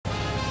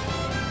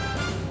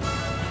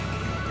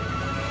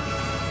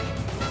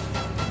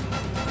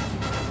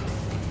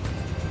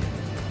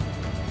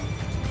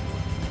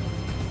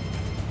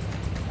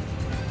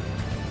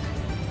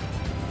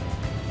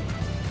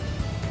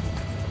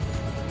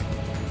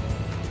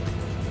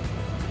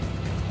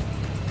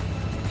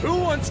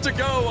wants to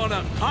go on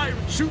a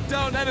shoot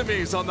down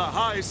enemies on the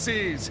high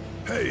seas?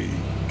 Hey,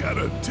 got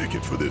a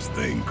ticket for this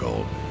thing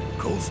called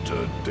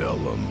Costa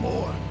del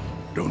Amor.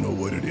 Don't know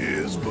what it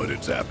is, but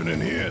it's happening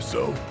here,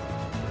 so...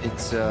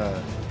 It's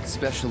a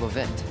special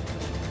event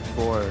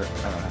for,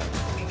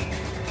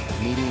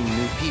 meeting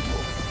new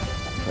people.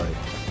 But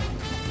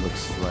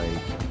looks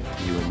like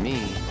you and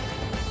me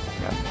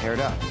got paired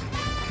up.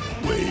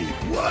 Wait,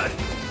 what?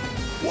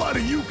 Why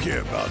do you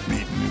care about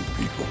meeting new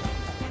people?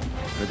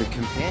 For the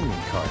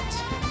companion cards.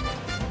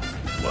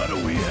 What do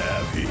we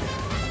have here?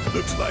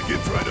 Looks like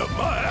it's right up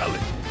my alley.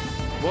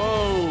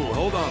 Whoa,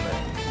 hold on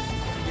there.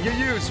 You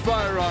use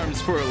firearms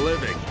for a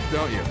living,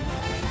 don't you?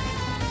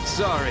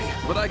 Sorry,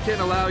 but I can't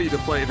allow you to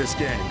play this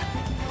game.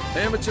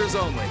 Amateurs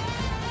only.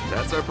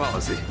 That's our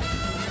policy.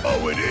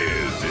 Oh, it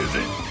is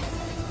it?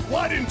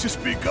 Why didn't you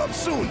speak up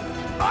sooner?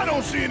 I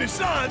don't see any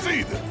signs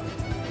either.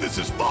 This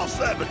is false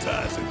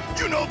advertising.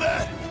 You know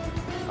that?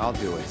 I'll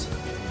do it.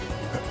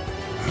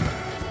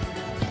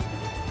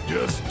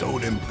 Just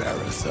don't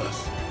embarrass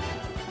us.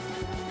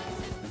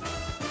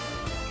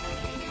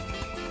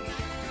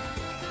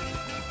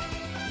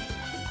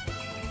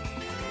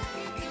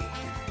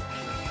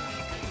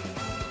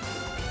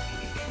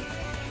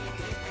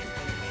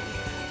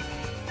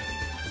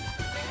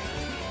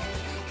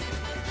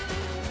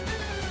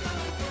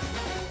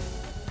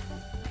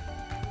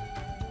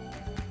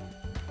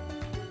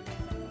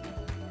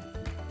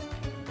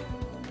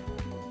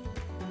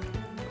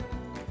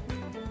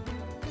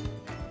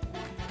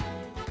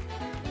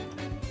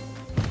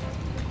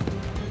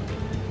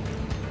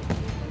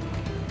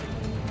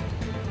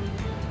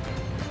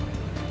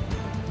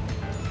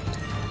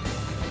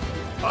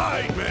 All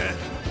right, man.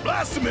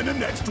 Blast him into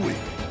next week.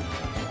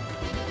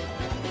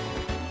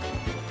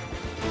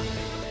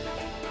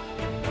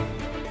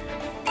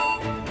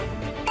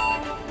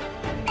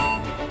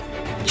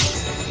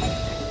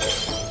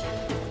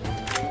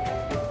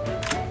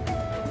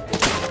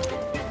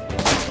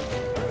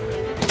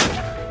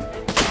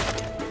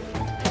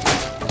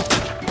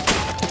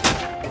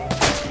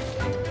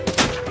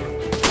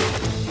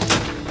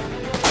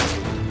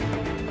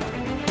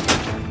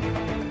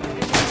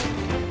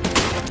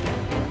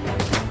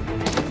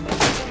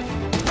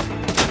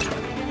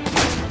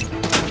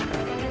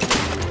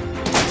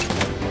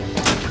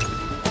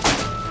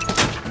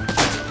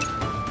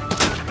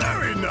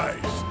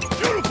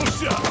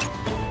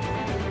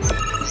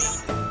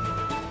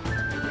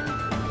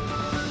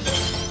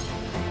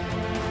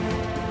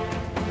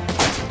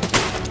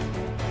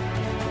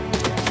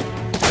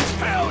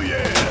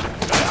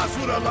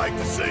 I like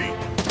to see.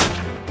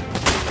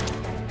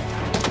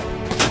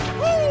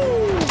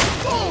 Woo!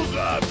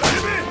 Bullseye,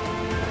 baby!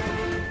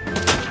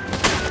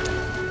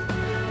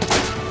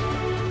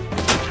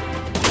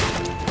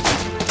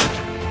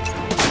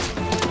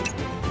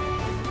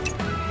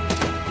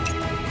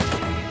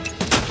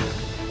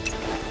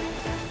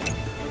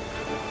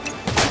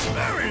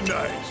 Very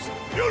nice.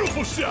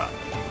 Beautiful shot.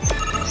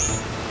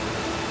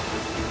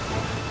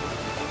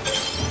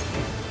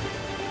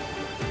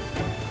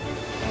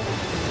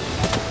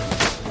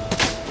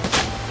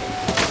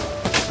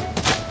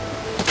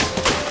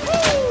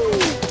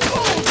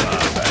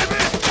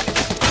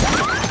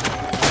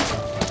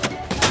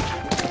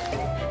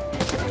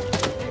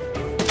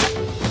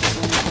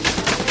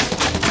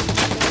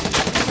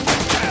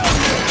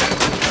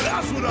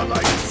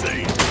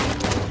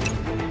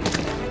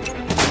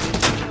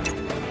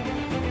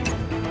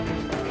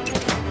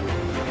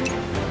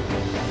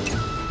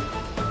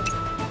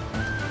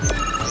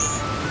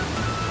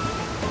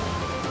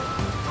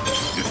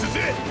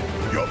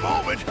 Your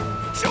moment.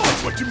 Show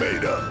us what you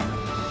made of.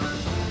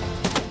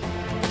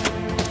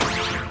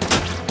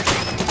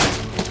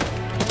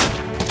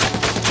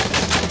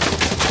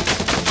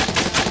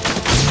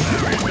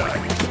 Very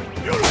nice.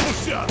 Beautiful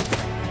shot.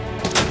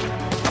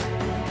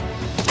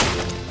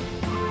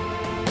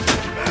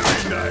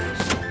 Very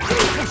nice.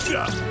 Beautiful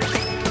shot.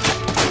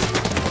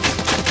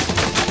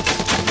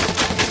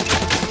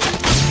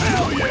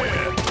 Hell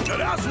yeah. Now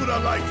that's what I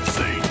like to see.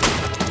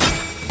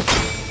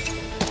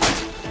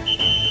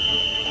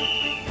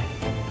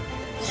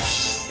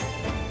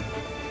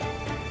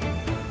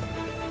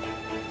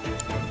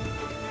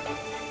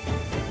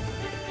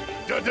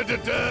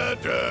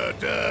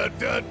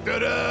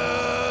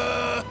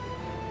 Da-da-da-da-da-da-da-da.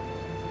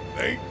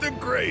 Ain't the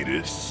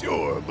greatest,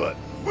 sure, but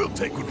we'll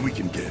take what we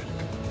can get.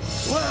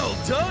 Well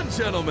done,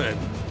 gentlemen!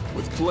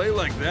 With play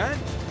like that,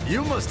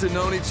 you must have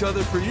known each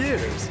other for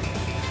years.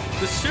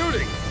 The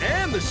shooting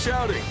and the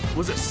shouting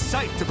was a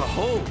sight to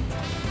behold.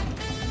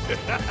 You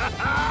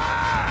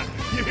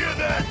hear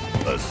that?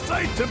 A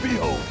sight to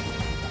behold.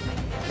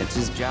 It's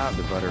his job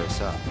to butter us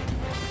up.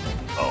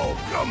 Oh,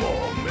 come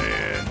on,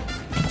 man.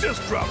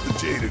 Just drop the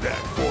jaded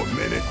act for a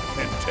minute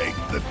and take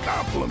the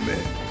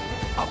compliment.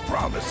 I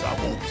promise I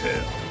won't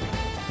tell.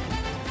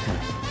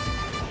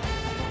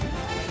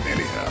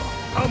 Anyhow,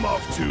 I'm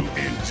off to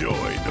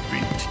enjoy the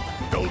beach.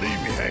 Don't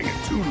leave me hanging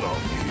too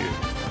long here.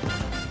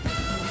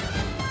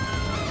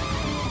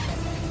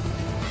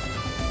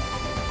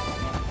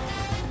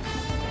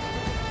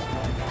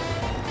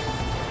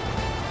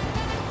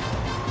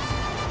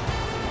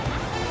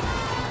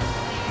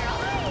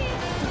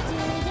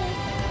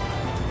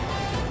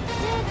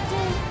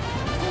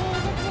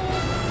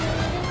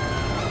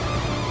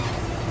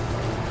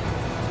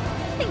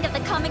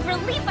 at the comic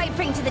relief I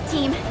bring to the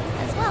team,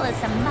 as well as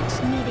some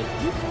much-needed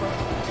youthful.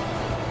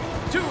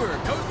 Tour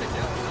coasted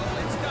down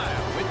in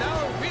style with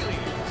our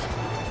wheelies.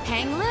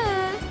 Hang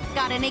loose.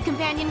 Got any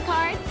companion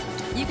cards?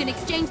 You can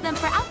exchange them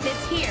for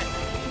outfits here.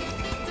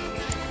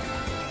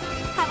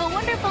 Have a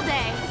wonderful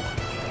day.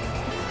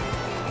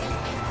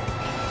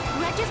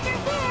 Register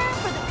here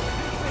for the...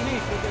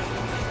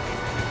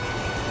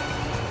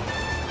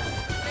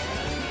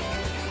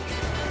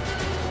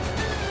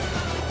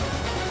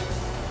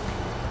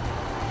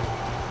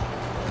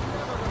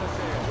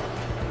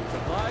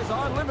 Supplies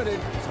are limited,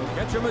 so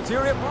get your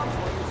materia prompts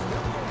while you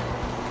still can.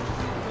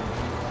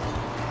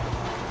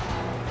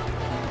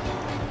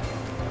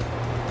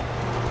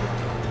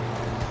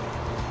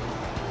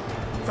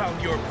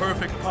 Found your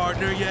perfect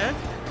partner yet?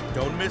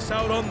 Don't miss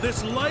out on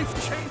this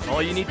life-changing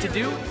All you need to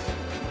do is...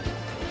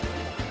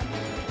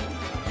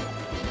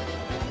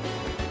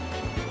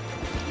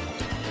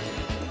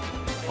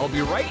 I'll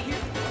be right here.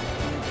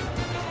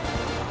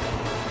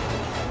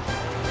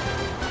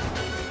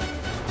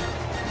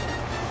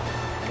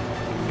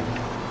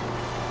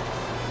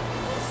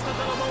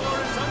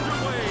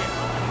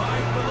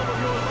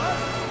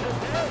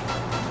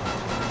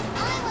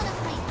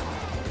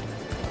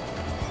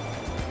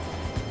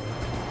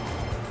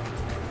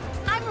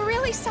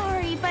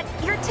 Sorry, but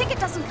your ticket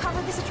doesn't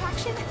cover this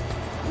attraction.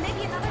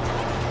 Maybe another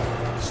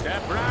time?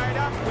 Step right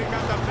up. We've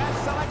got the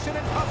best selection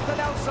in Costa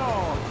del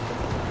Sol.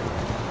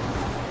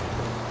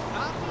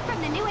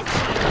 From the newest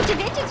to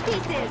vintage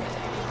pieces.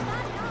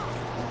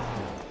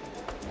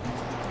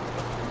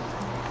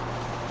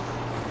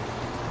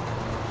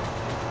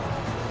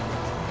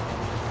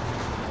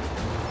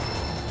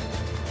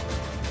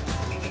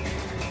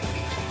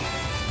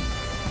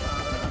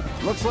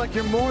 Looks like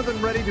you're more than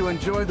ready to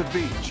enjoy the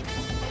beach.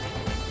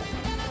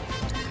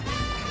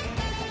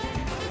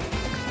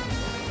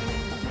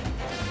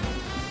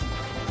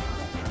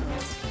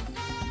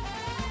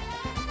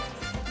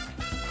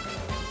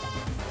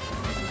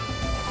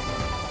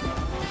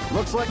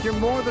 Looks like you're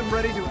more than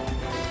ready to...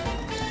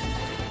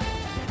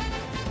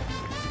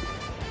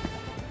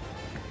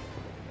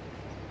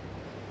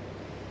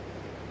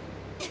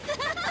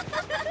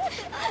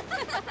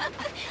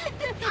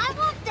 I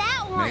want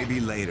that one! Maybe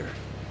later.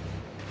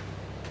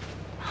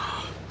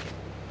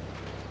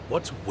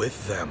 What's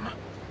with them?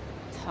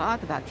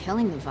 Talk about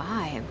killing the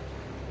vibe.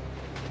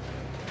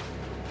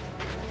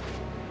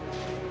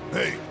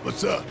 Hey,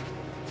 what's up?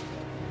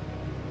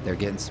 They're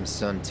getting some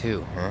sun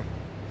too, huh?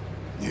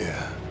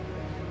 Yeah.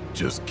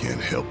 Just can't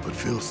help but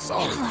feel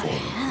sorry for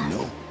them, you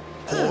know?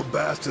 Poor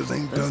bastards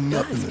ain't done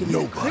nothing to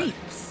nobody.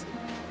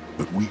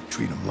 But we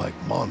treat them like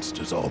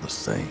monsters all the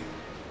same.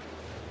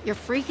 You're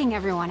freaking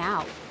everyone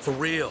out. For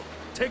real.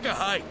 Take a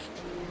hike.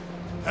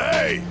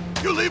 Hey!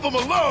 You leave them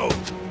alone!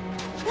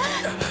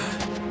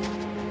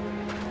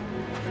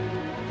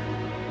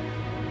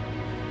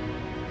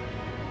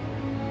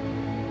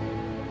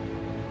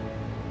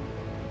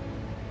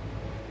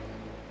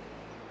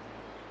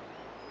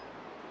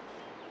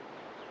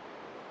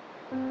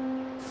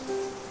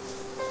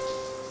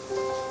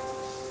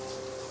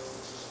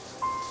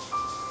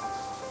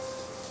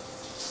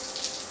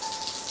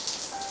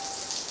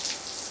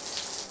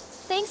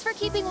 Thanks for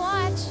keeping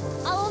watch.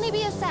 I'll only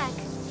be a sec.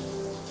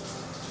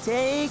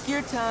 Take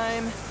your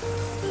time.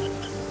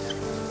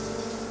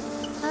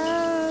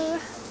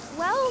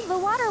 Well, the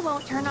water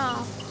won't turn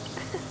off.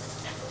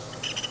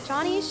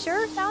 Johnny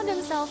sure found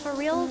himself a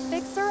real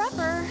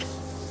fixer-upper.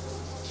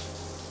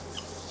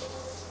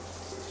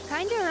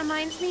 Kinda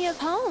reminds me of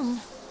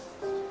home.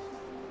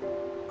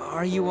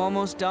 Are you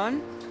almost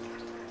done?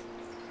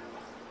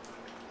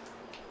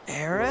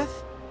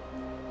 Aerith?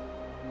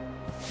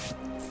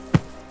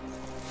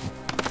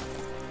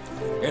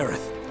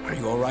 Aerith, are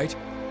you all right?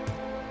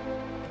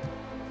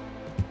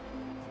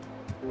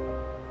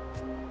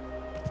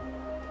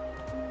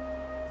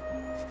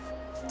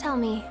 Tell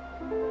me,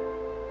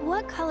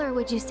 what color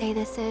would you say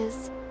this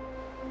is?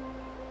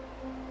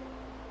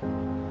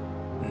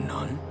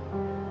 None.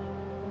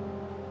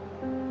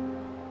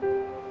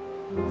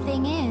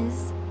 Thing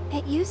is,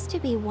 it used to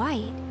be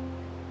white.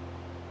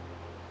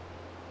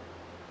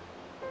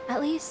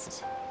 At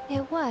least,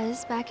 it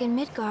was back in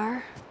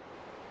Midgar.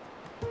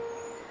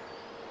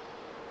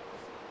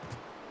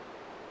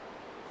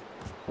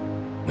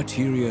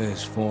 Materia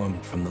is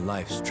formed from the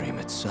life stream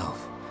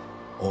itself.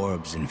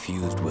 Orbs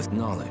infused with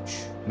knowledge,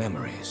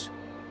 memories.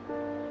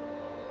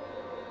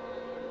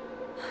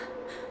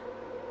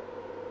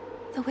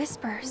 The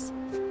whispers.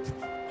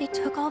 They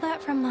took all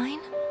that from mine?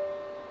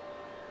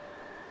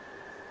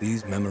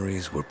 These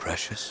memories were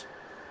precious.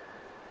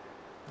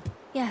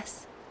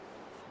 Yes.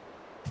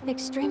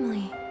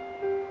 Extremely.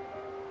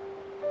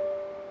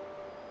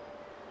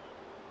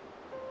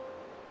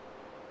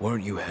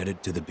 Weren't you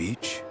headed to the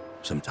beach?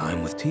 Some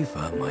time with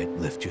Tifa might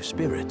lift your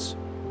spirits.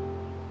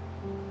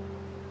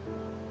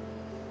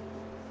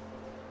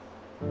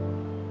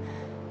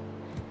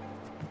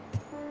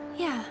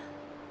 Yeah.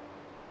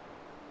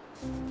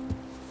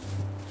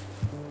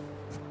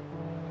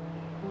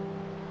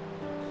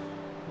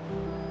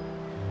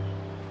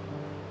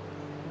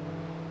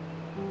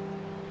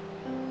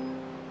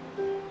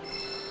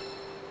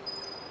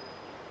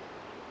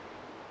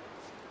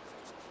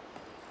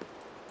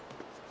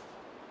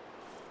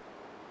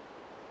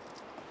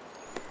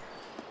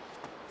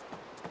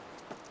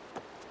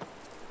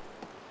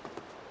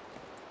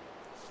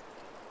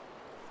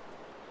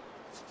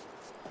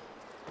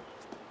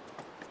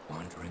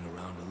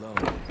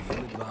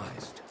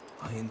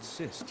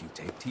 insist you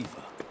take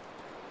Tifa.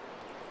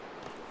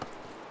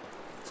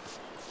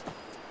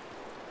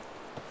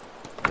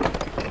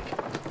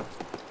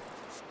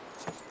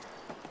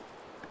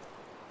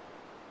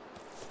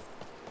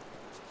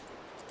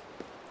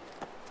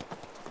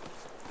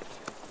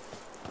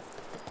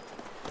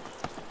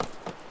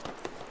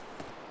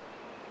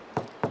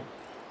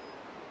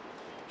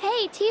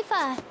 Hey,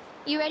 Tifa.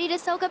 You ready to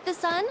soak up the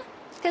sun?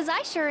 'Cause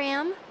I sure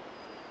am.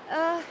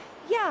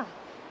 Yeah.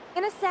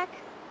 In a sec.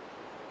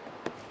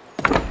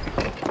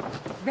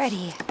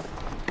 Ready.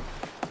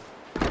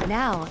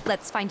 Now,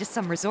 let's find us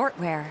some resort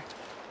wear.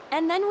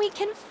 And then we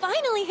can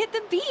finally hit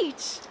the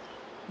beach.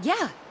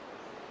 Yeah.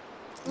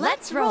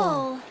 Let's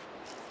roll.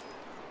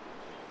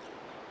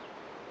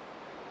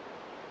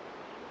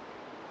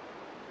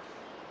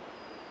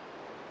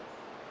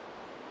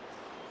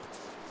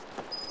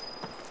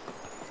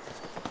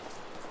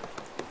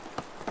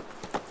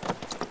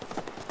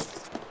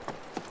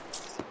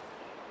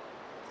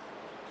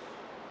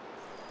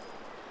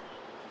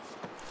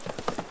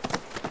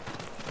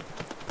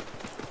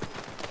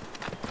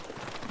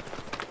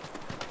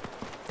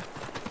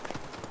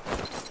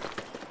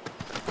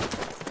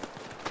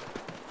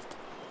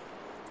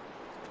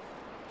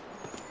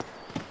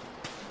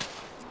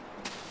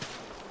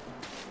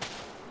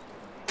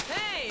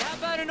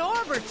 An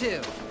orb or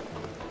two.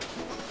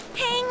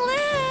 Hang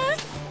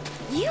loose!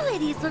 You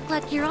ladies look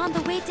like you're on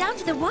the way down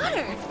to the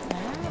water.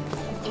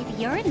 If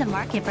you're in the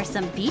market for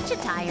some beach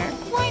attire,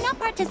 why not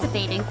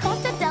participate in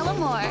Costa del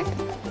Amor?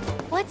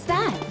 What's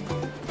that?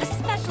 A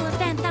special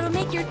event that'll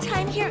make your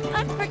time here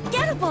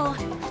unforgettable.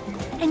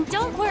 And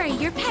don't worry,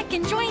 your pet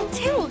can join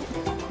too.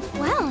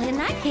 Well, in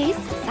that case,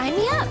 sign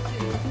me up.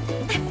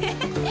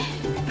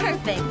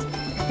 Perfect.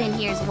 Then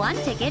here's one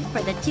ticket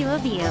for the two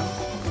of you.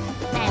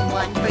 And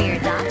one for your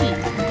doggy.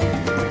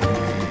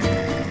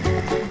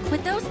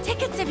 With those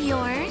tickets of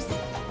yours,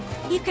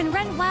 you can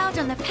run wild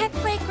on the pet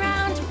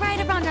playground, ride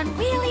around on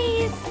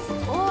wheelies,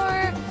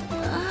 or...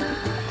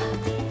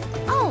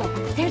 Oh,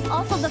 there's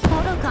also the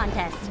photo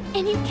contest.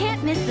 And you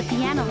can't miss the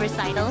piano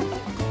recital.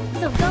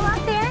 So go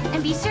out there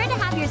and be sure to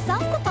have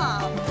yourself a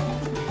ball.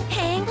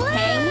 Hang loose!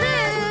 Hang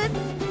loose!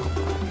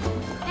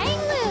 Hang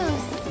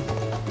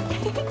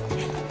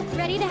loose!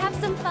 Ready to have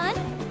some fun?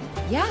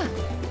 Yeah.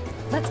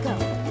 Let's go.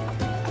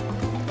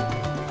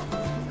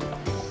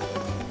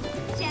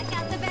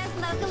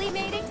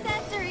 Made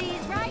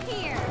accessories right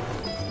here.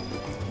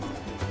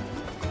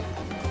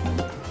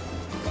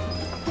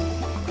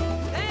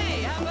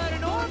 Hey, how about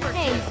an orb or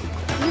Hey,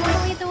 you want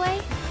to lead the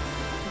way?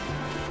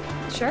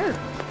 Sure.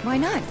 Why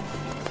not?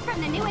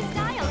 From the newest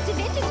styles to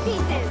vintage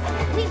pieces,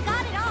 we've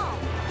got it all.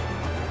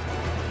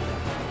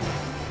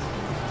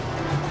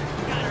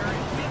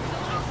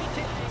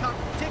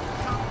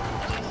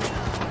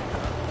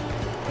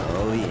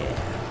 Oh yeah.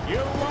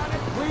 You want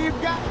it? We've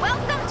got...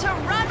 Welcome to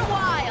Run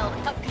Wild,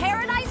 a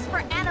paradise for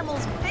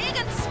animals big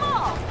and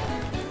small.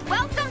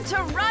 Welcome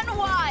to Run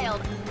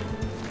Wild.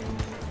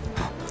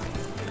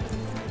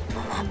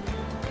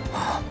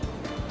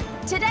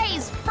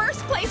 Today's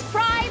first place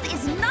prize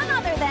is none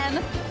other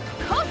than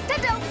Costa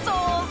del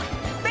Sol's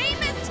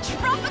famous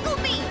tropical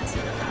meat.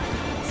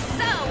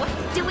 So,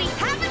 do we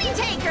have any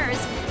takers?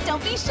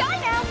 Don't be shy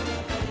now.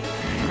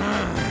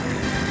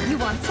 You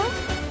want some?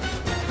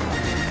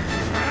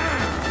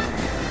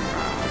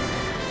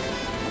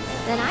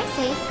 Then I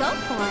say go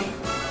for it.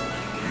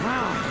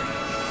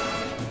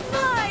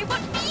 My,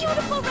 what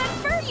beautiful red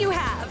fur you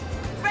have!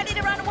 Ready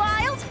to run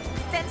wild?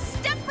 Then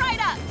step right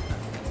up!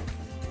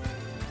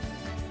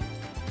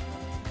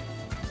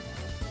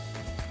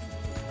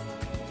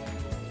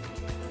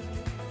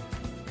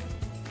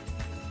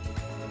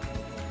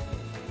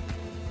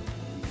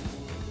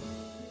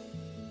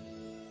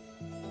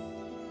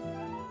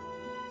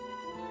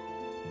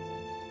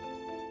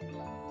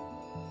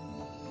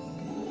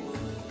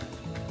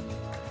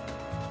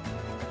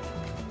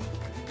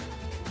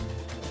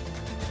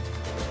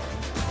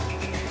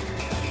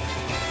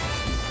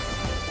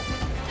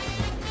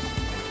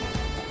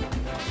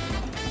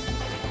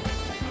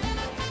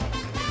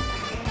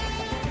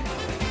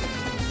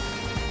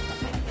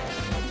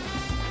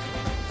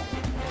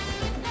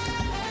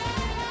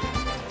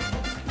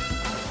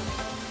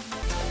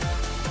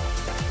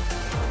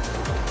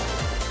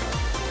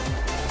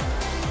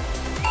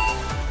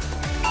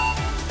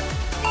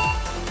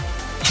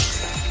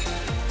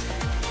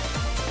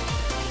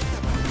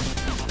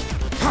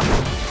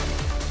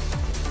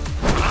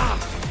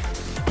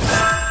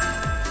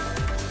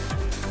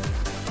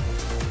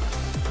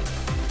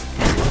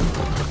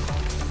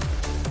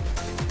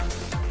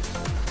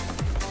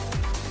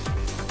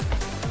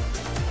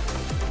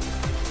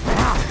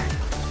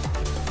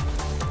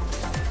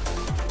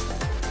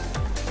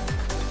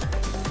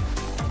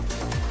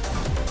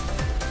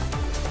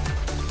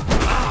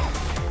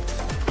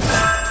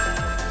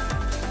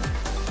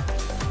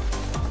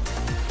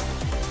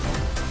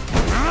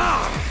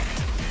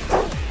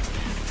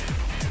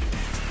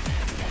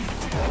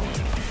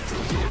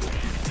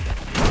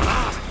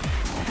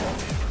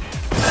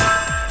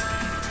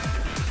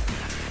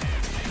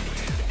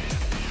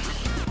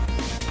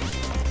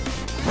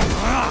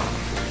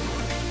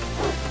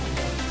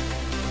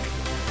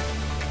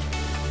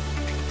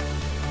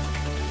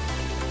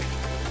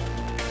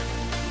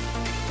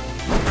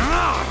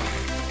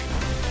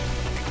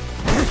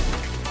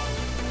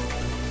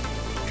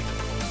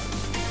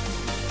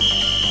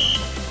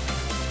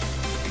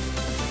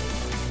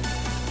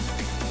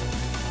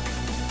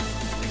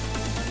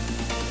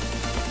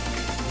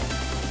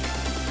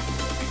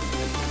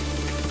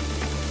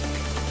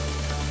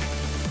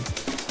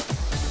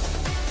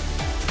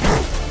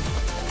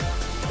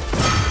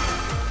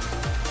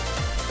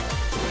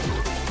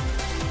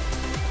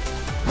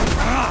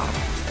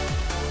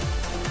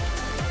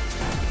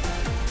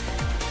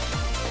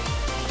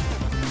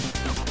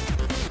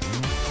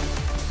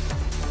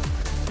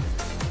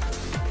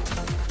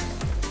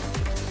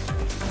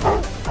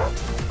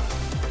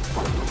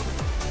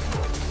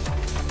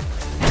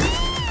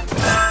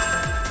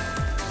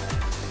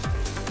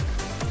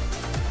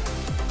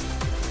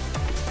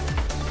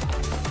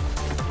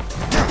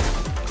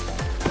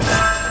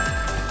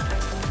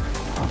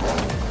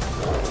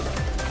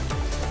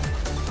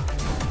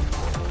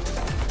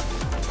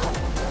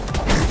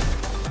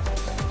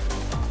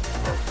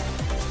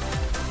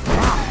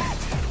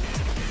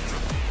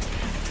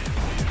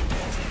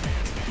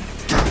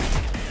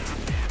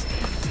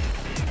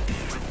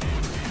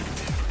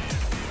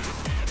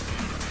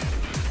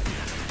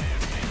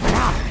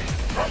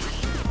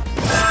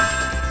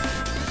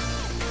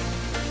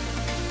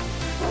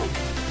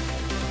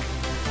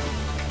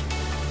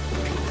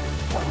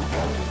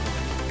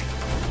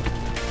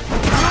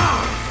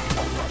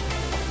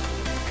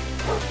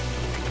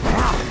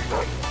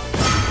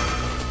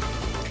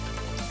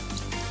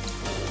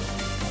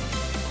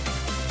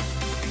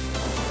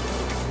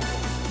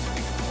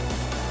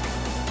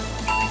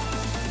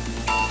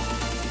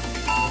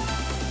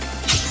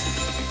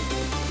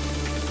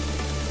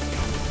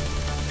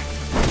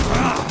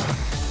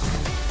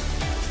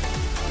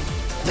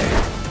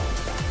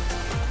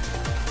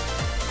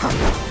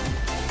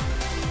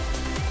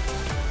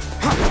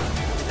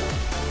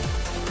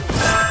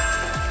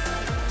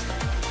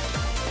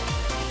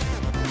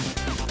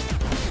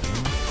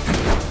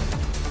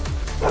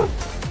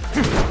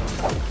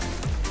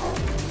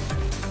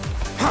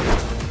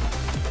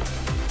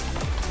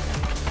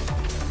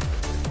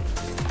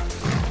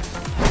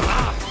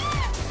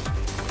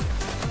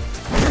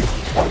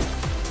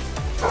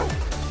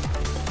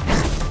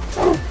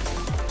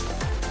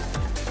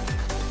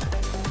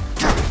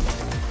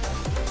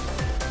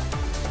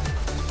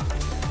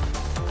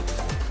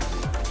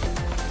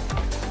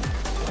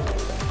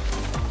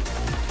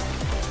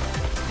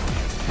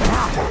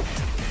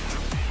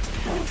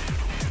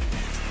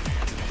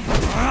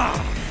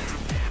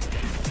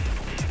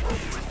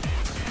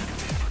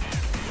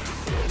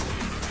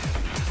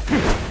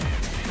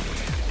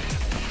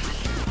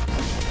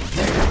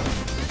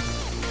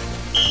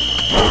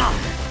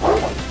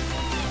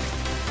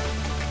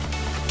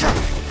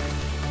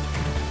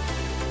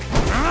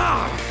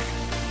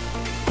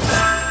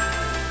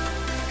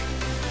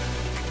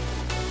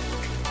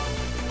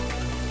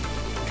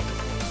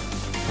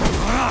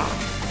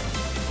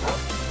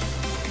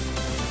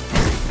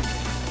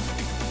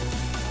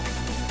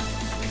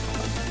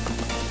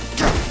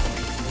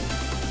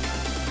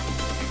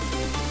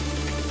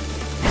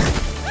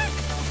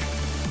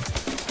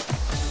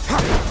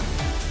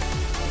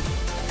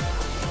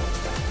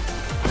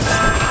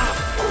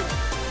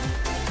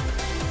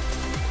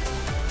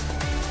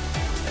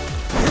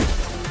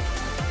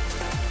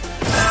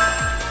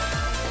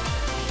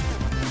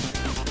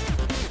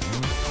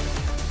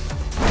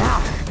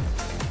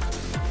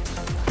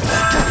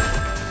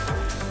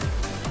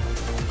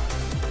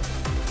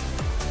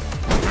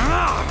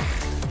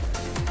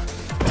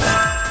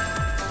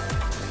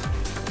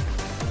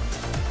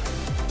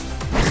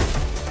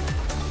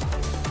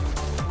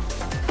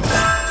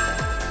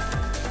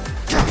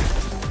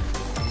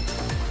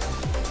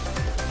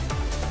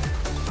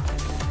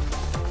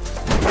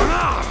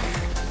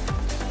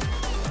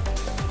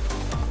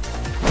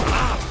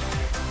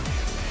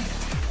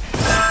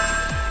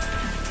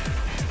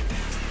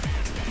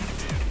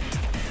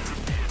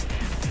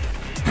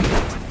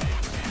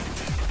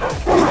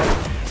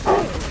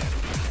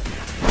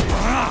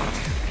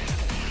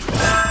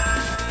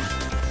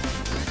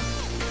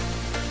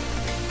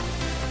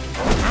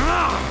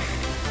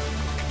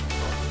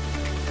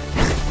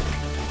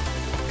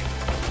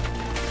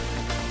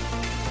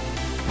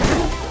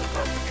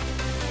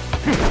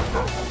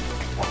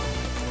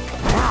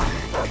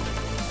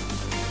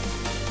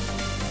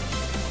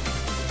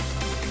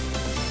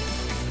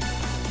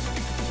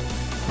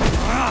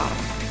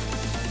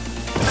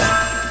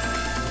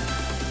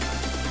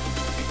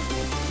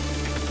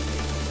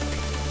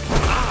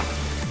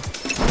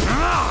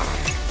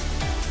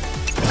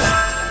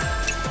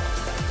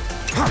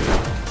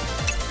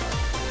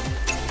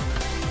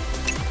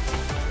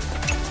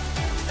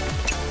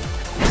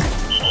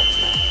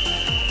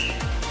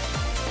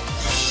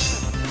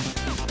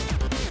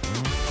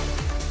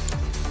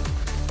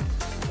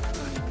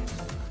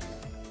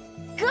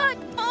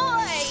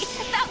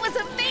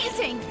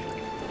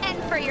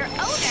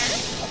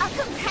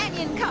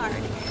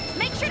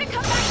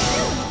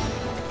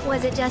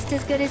 Was it just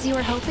as good as you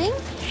were hoping?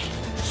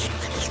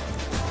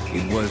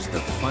 It was the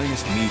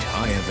finest meat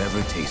I have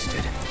ever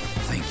tasted.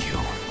 Thank you.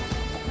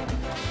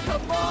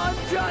 Come on,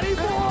 Johnny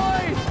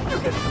boy! You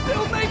can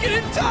still make it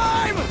in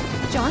time!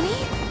 Johnny?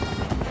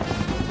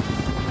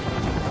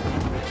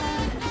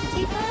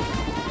 Tifa?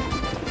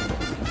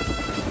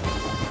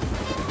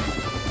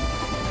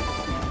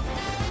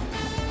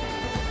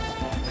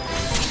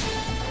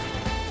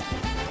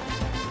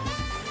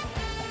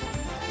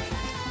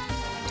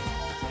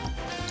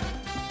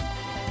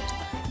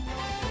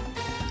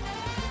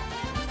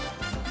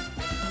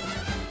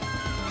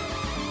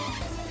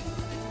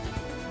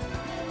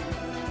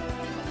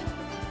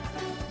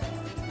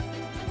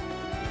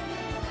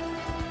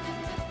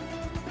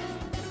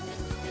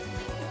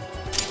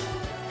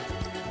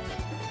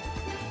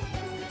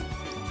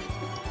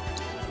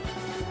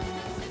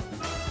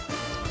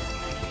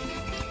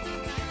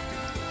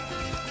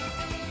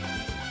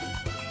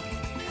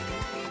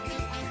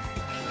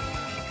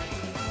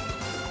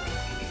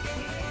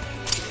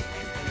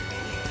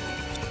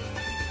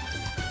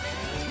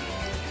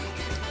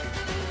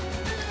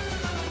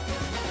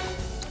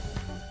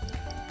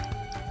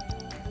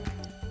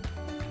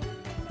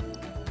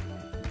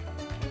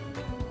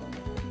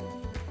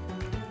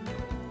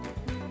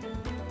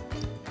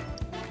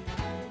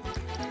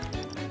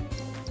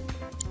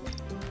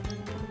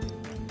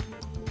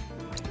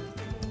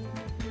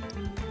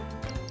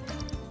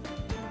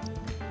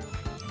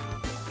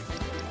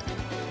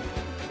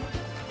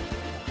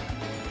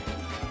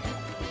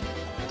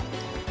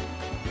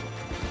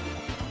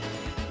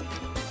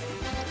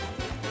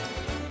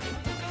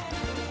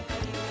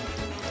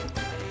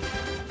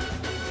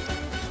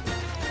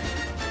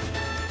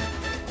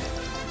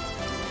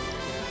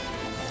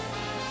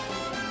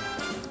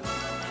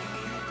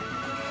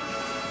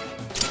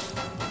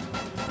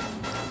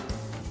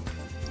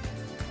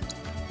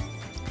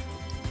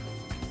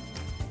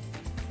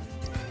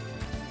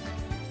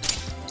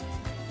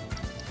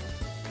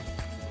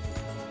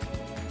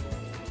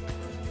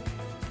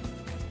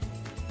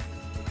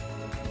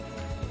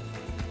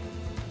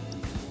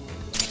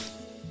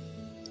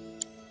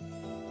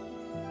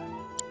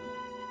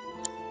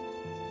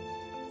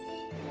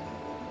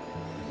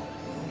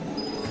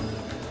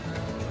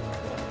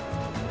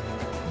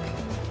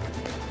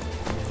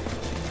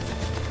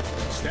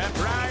 Step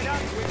right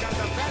up. We got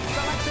the best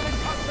selection in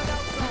Costa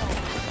del Sol.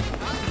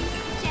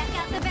 Check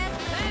out the best.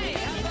 Hey,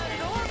 how about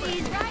an orbit?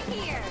 He's right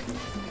here.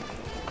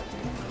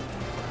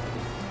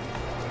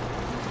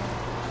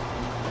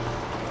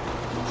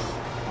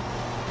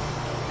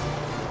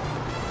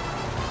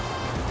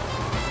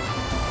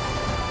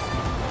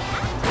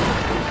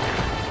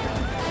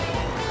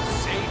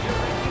 Savior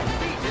and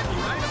defeated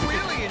right a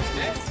wheelie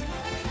instead.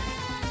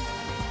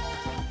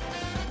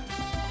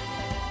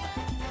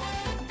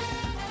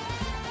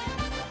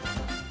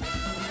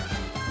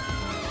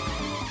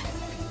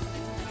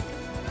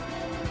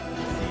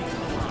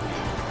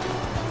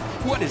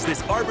 What is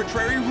this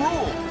arbitrary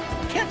rule?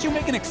 Can't you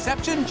make an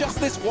exception just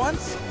this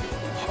once?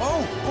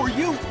 Oh, or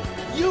you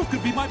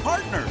could be my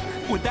partner.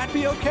 Would that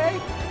be okay?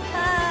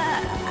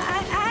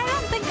 I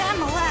don't think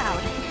I'm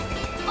allowed.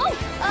 Oh,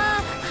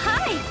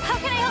 hi. How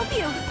can I help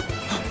you?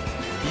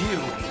 You.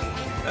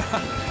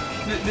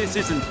 This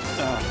isn't,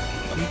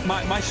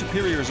 my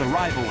superior's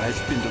arrival has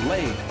been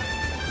delayed.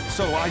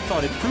 So I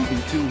thought it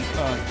prudent to,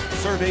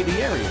 survey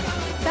the area.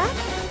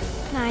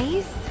 That's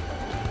nice.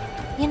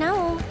 You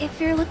know, if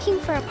you're looking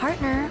for a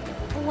partner,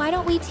 why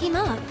don't we team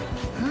up?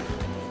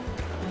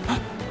 Huh?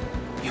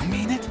 You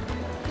mean it?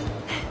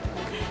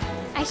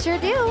 I sure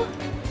do.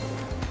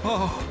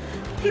 Oh,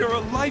 you're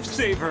a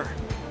lifesaver.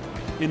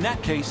 In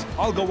that case,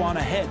 I'll go on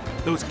ahead.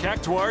 Those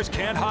cactuars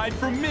can't hide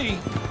from me.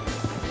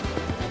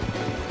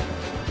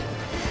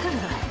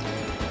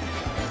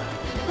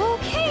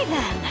 Okay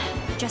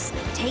then. Just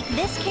take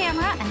this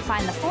camera and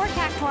find the 4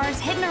 cactuars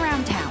hidden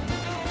around town.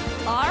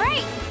 All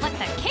right, let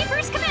the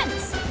capers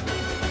commence.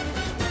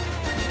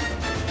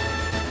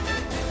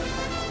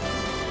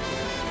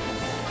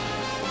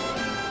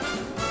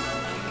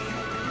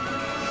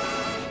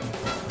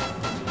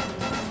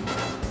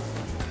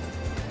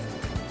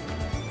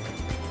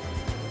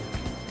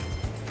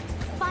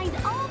 Find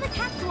all the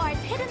cactuars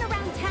hidden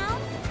around town,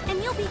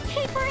 and you'll be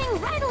capering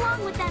right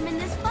along with them in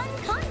this fun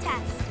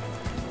contest.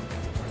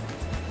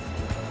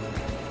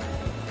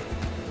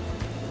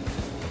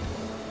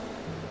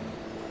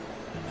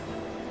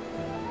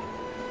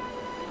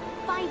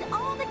 Find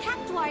all the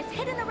cactuars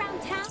hidden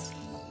around town.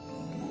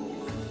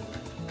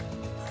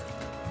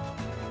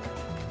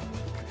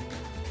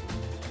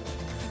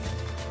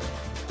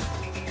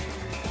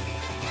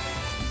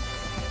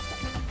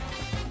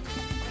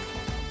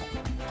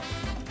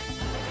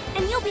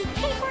 And you'll be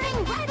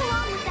capering right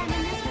along with them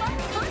in this fun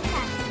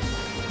contest.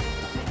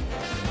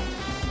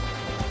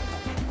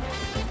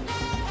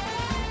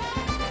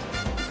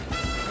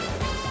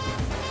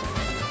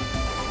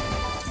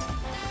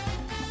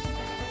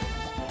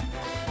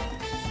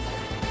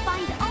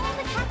 Find all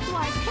the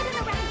cactuars hidden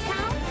around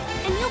town,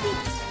 and you'll be...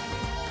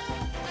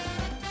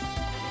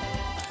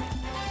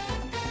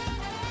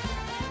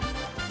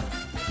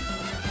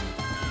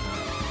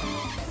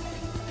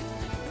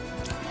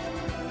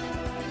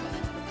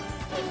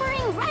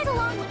 go right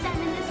along with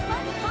them in this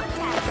fun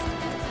contest.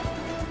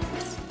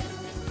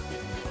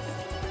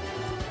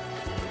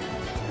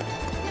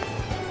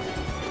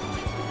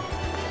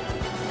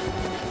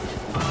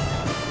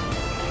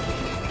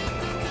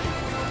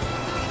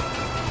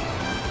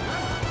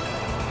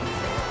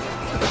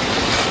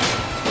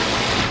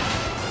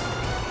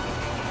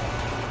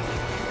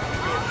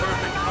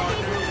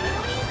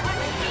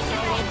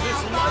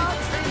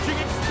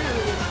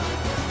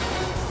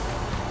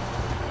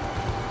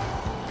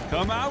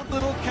 Come out,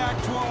 little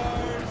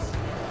cactuars!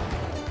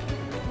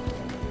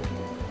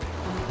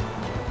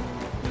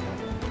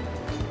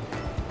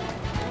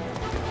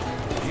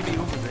 Maybe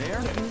over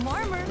there? Getting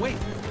warmer. Wait,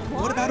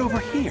 what about over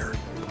here?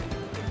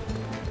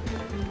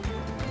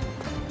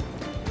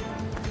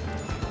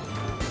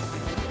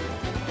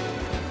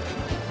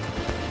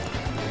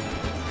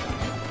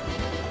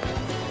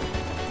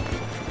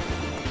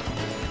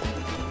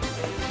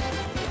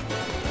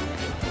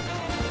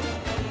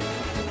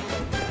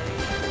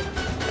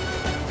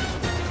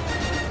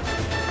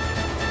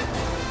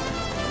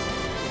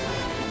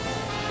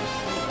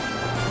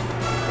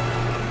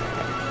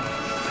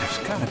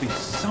 Gotta be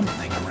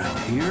something around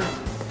here.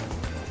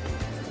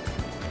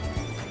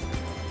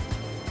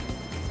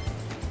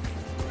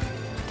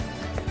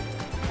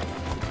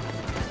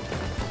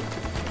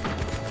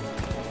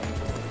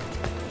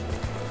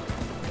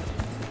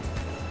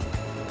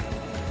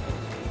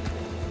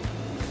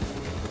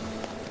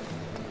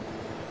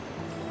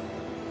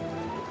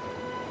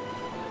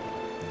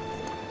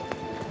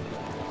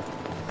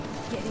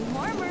 Getting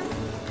warmer.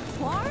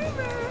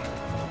 Warmer.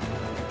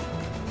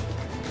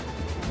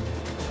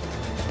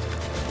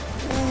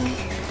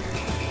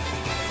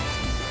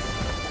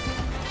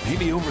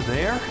 Maybe over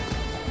there?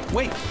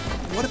 Wait,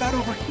 what about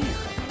over here?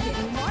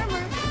 Getting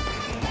warmer.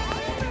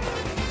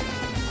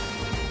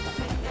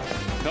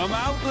 Come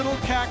out, little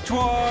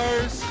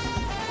cactuars!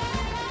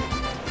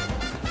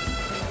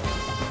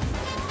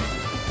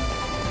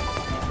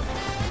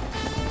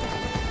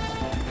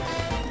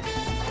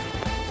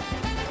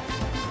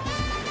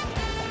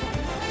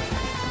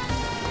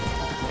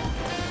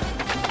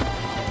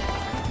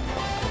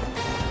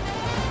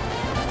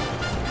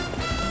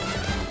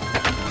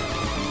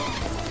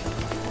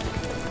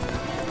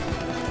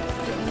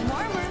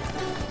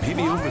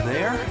 Maybe over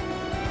there?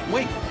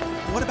 Wait,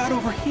 what about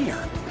over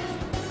here?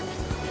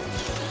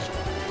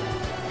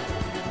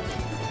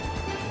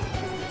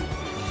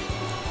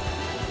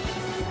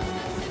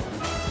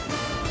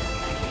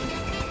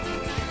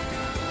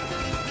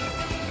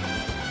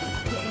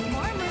 Getting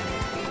warmer.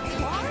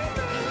 Warmer.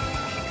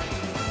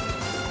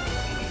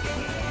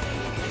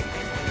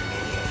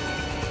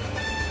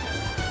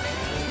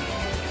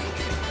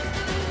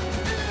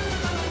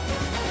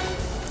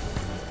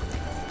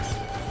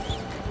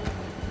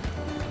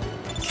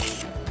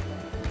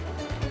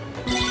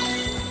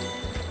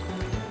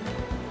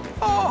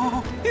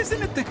 Oh, isn't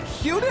it the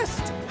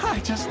cutest? I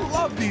just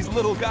love these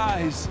little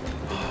guys.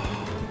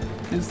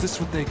 Is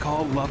this what they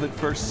call love at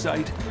first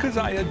sight? Because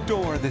I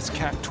adore this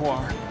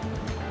cactuar.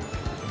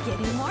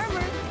 Getting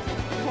warmer.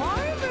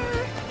 Warmer.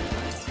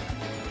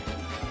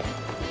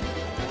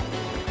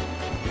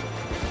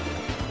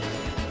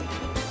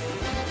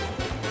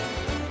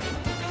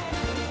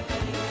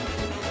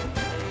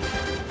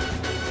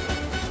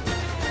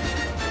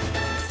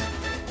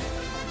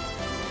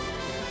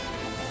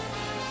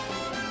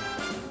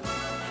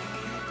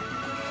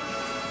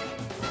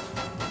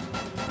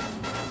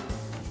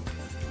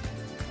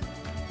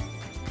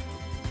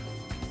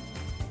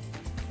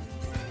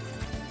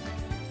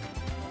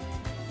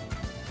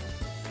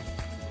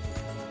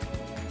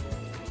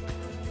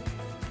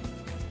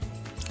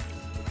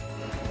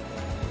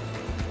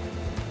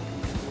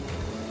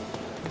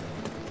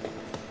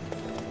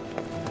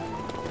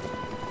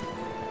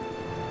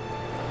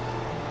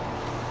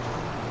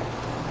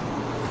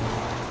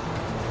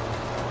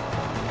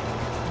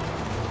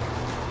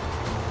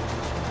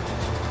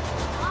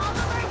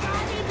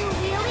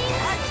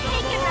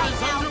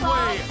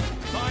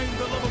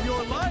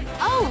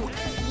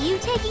 You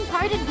taking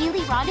part in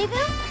Wheelie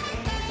Rendezvous?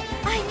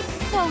 I'm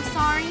so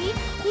sorry.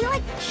 We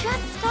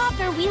just stopped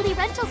our wheelie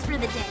rentals for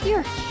the day.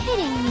 You're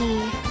kidding me.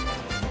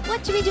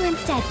 What should we do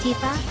instead,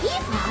 Tifa?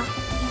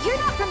 Tifa? You're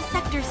not from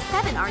Sector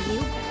 7, are you?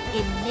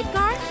 In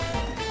Midgard?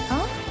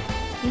 Huh?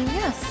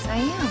 Yes, I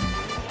am.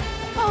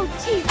 Oh,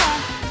 Tifa!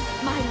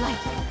 My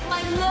life,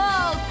 my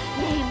love,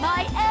 nay,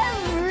 my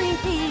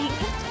everything!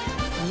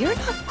 You're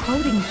not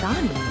quoting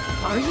Johnny,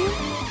 are you?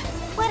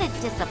 What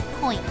a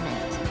disappointment.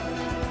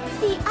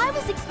 See, I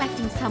was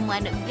expecting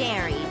someone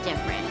very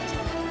different.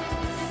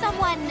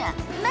 Someone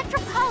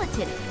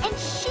metropolitan and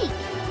chic,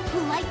 who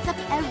lights up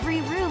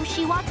every room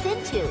she walks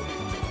into.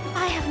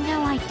 I have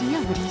no idea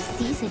what he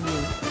sees in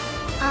you.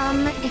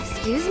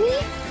 Excuse me?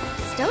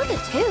 Stow the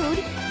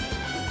toad?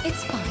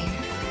 It's fine.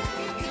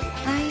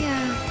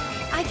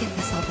 I get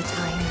this all the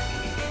time.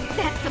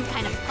 That's some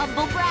kind of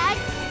humble brag?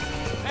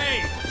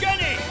 Hey,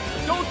 Jenny!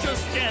 Don't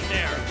just stand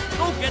there!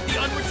 Go get the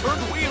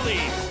unreturned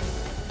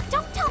wheelies!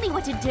 Don't tell me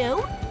what to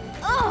do!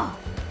 Ugh!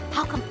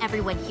 How come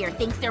everyone here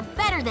thinks they're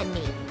better than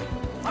me?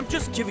 I'm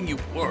just giving you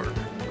word.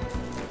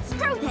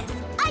 Screw this!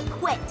 I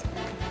quit!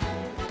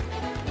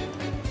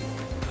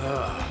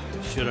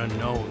 Should have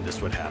known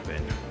this would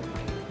happen.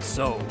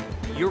 So,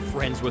 you're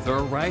friends with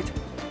her, right?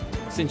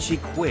 Since she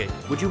quit,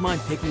 would you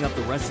mind picking up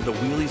the rest of the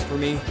wheelies for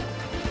me?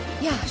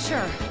 Yeah,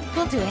 sure.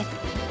 We'll do it.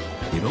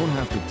 You don't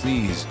have to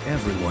please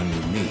everyone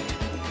you meet.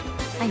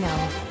 I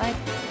know, but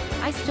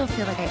I still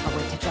feel like I owe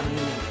it to Johnny.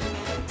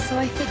 So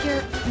I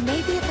figure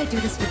maybe if I do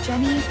this for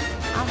Jenny,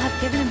 I'll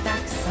have given him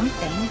back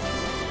something.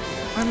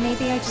 Or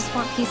maybe I just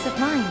want peace of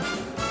mind.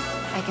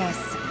 I guess.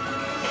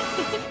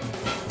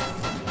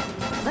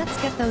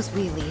 Let's get those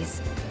wheelies.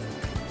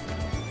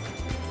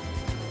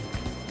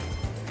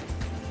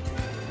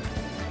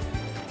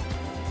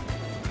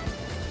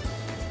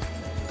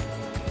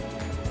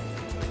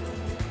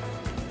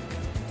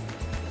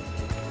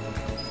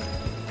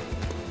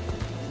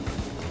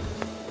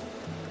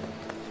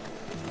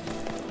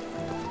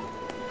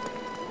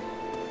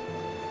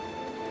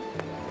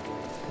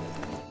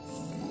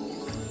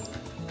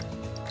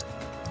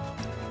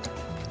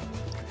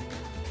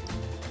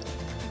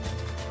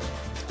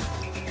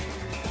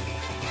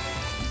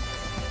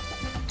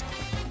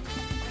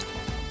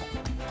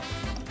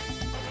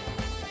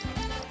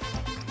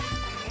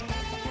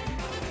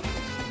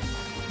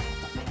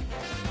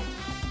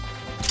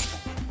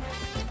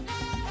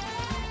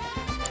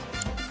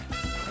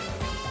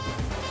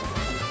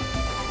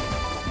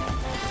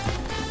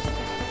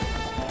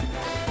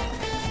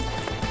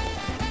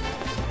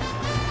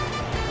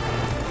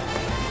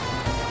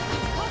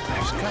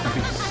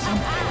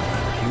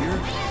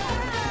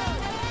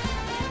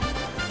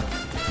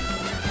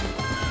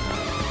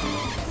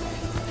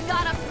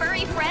 Got a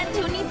furry friend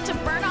who needs to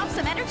burn off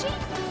some energy?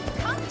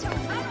 Come to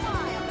Run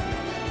Wild!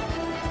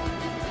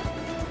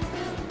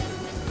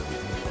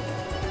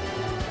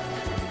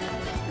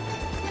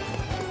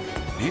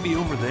 Maybe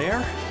over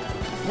there?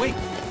 Wait,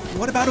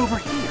 what about over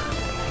here?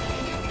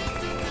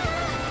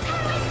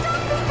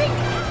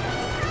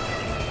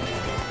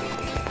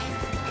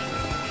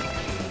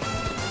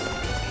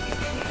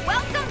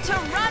 Welcome to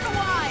Run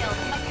Wild,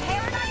 a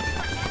paradise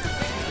for animals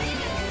big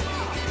and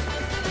small.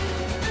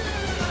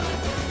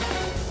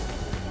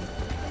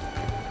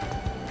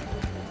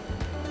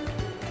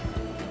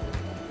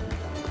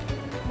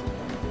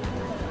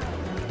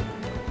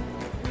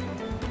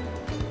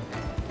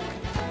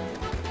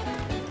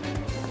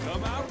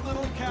 Come out,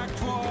 little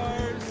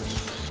cactuars!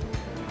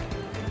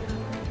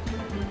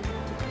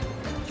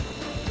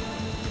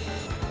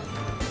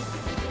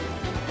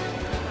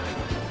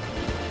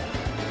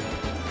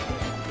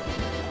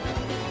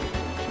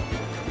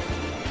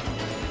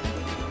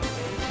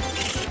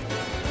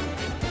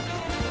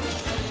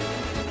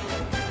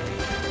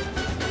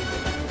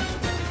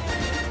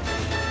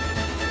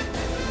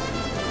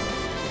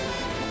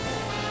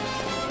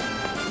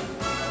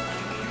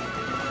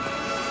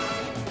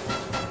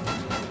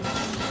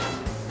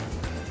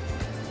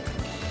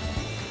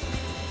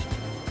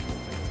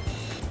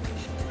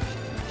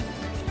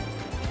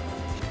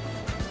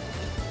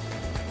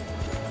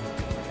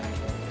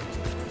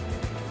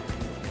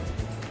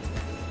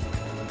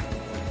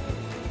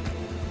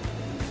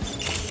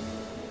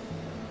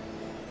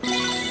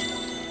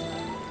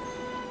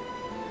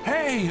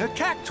 Hey, a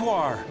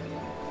cactuar!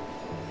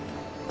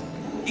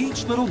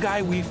 Each little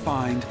guy we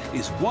find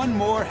is one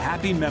more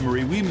happy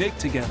memory we make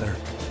together.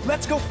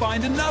 Let's go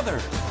find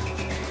another!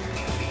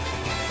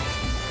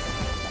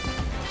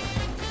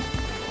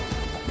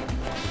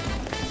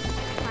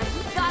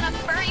 Got a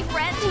furry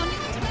friend who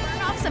needs to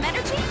burn off some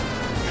energy?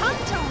 Come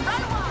to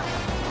Run Wild!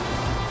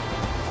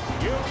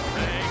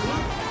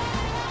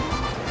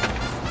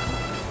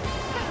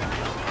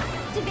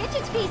 To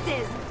vintage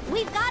pieces!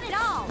 We've got it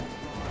all!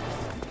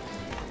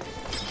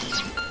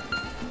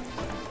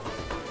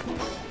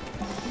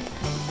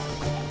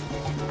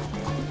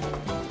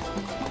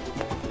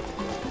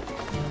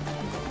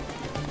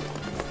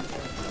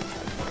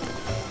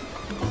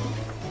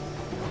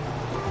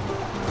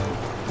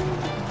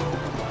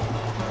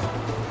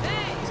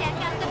 Check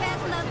out the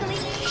best locally.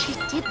 She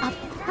did a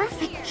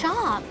perfect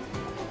job.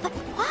 But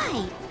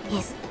why?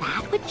 Is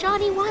that what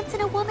Johnny wants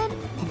in a woman?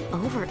 An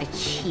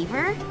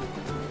overachiever?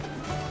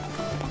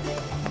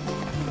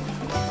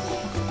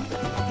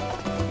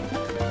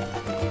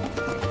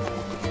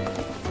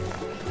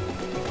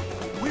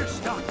 We're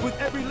stocked with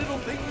every little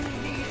thing you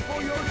need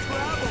for your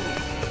travels!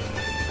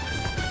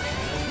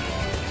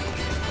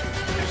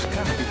 There's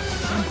gotta be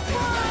something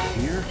around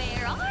here.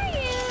 Where are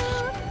you?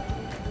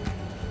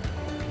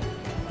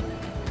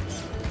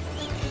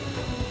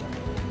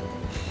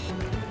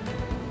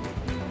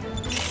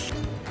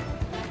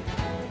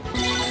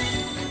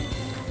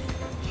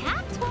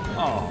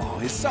 Oh,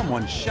 is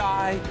someone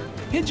shy?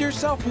 Hid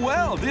yourself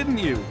well, didn't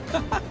you?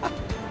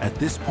 At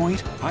this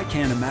point, I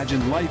can't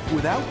imagine life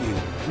without you.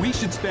 We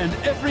should spend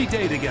every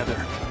day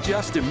together.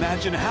 Just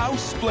imagine how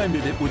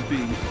splendid it would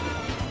be.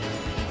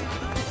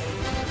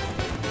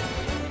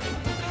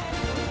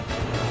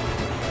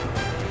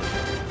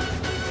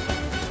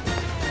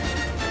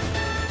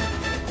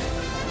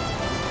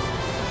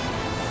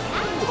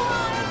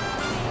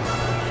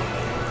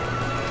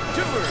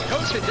 tour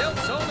Costa del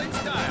Sol in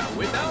style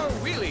with our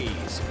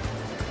wheelies.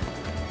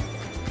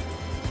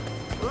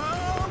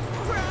 Oh,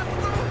 crap!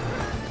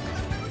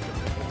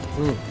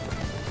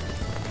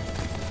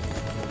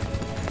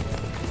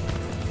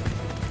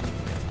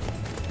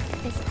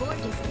 This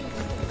gorgeous beach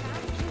is a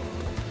crown jewel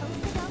of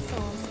Costa del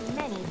Sol's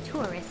many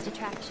tourist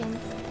attractions.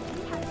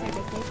 We have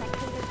services that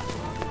cater to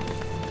all kinds.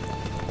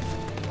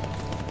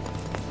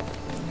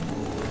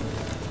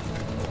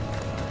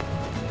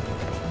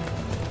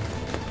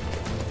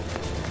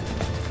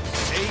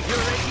 Save your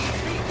 80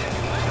 feet and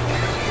let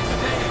Wheelies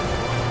dance.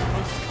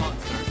 This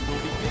concert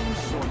will begin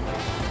shortly.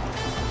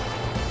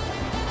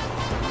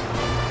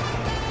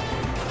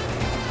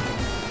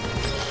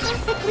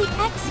 Perfectly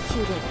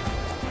executed.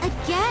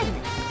 Again.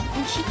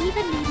 And she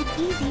even made it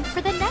easy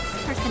for the next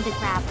person to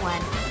grab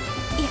one.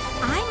 If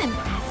I'm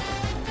impressed,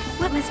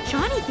 what must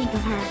Johnny think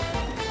of her?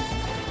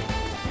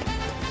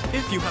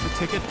 If you have a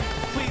ticket,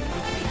 please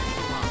proceed to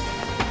the lobby.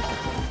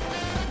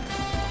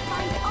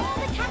 Find all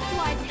the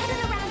cactuars hidden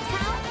around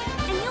town,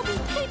 and you'll be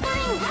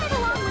capering right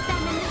along with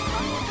them in this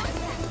fun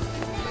contest.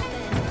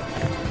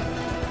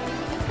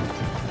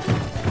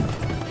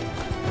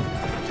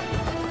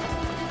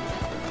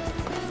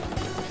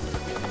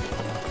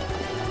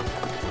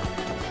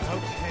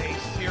 Okay,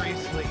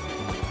 seriously.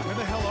 Where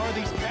the hell are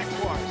these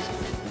cactuars?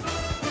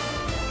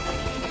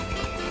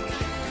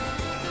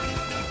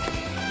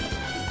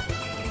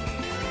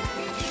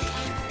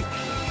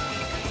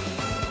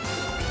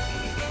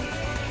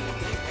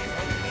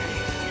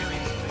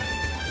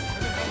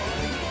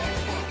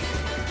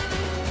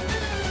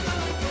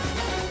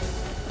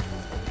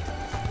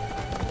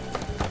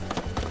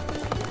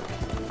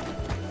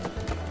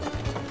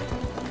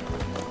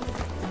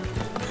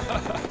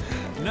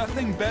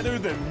 Nothing better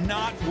than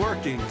not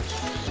working.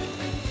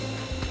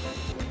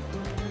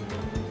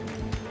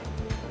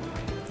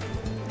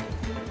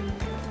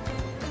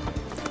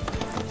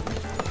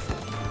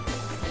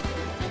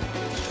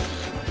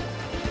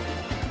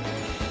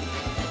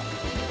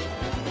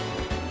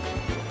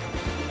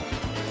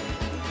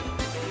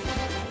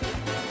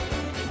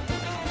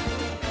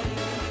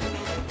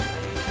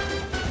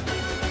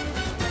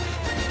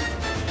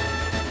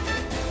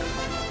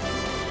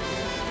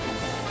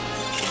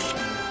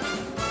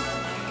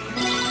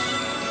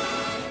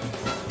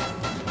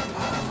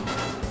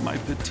 My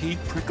petite,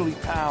 prickly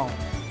pal.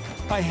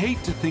 I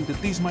hate to think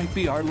that these might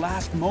be our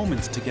last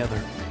moments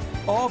together.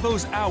 All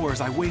those hours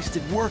I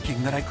wasted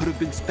working that I could have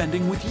been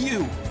spending with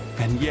you.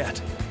 And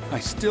yet, I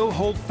still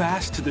hold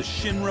fast to the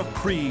Shinra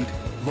Creed.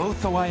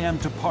 Loath though I am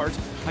to part,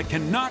 I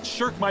cannot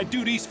shirk my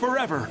duties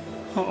forever.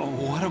 Oh,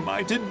 what am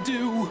I to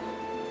do?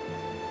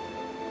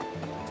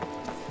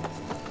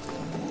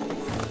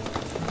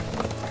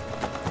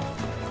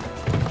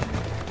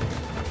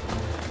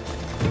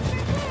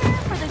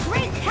 For the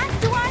great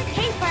cactuar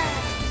caper!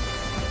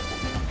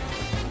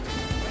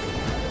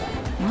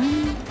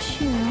 1,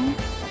 2.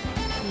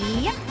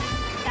 Yep,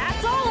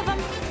 that's all of them.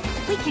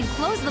 We can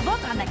close the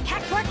book on the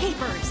cactuar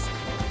capers.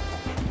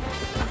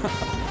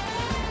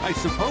 I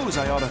suppose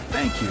I ought to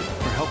thank you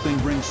for helping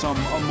bring some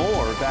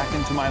amour back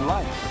into my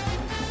life.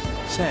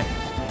 Say,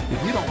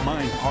 if you don't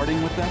mind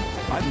parting with them,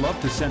 I'd love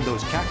to send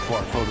those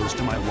cactuar photos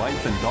to my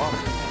wife and daughter.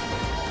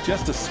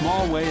 Just a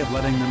small way of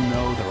letting them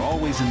know they're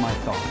always in my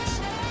thoughts.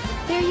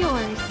 They're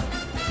yours.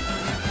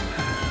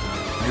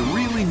 I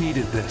really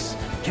needed this.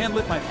 Can't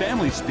lift my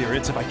family's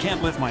spirits if I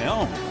can't lift my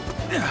own.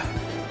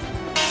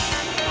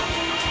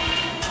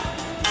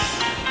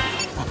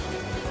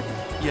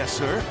 Yes,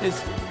 sir.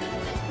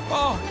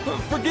 Oh,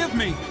 forgive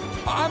me.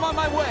 I'm on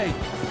my way.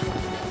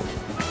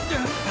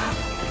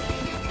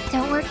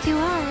 Don't work too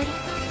hard.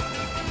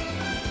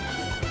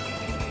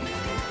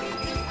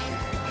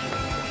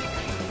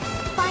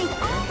 Find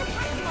all the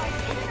cactuars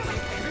hidden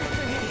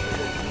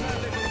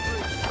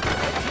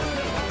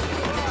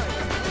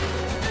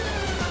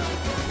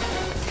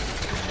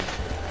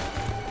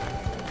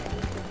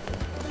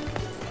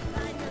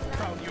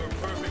Found your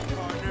perfect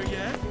partner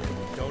yet?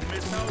 Don't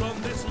miss out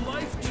on this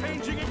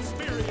life-changing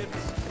experience.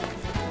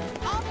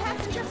 All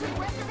passengers with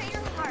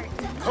reservator heart.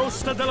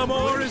 Costa del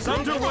Amor is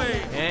underway.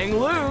 Hang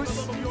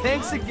loose!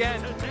 Thanks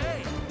again!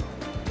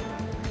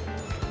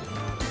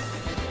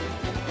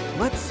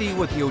 Let's see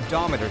what the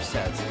odometer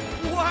says.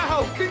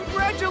 Wow!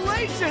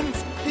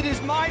 Congratulations! It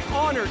is my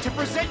honor to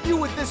present you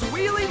with this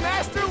Wheelie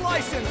Master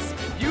license!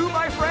 You,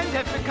 my friend,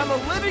 have become a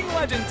living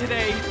legend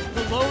today,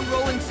 the lone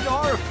rolling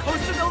star of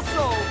Costa del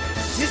Sol.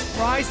 This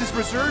prize is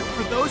reserved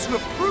for those who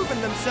have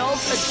proven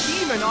themselves a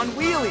demon on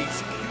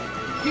wheelies.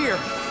 Here,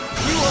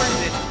 you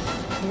earned it.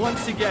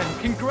 Once again,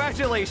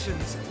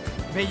 congratulations.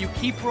 May you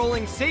keep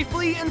rolling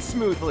safely and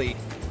smoothly.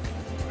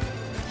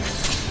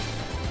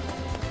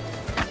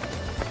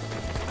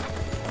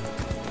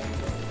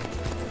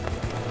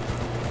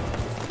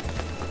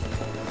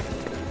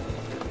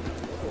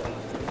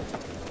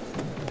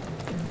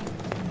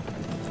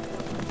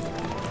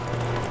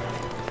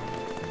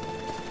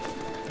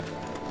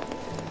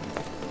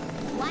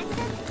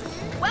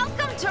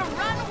 Welcome to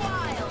Run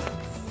Wild.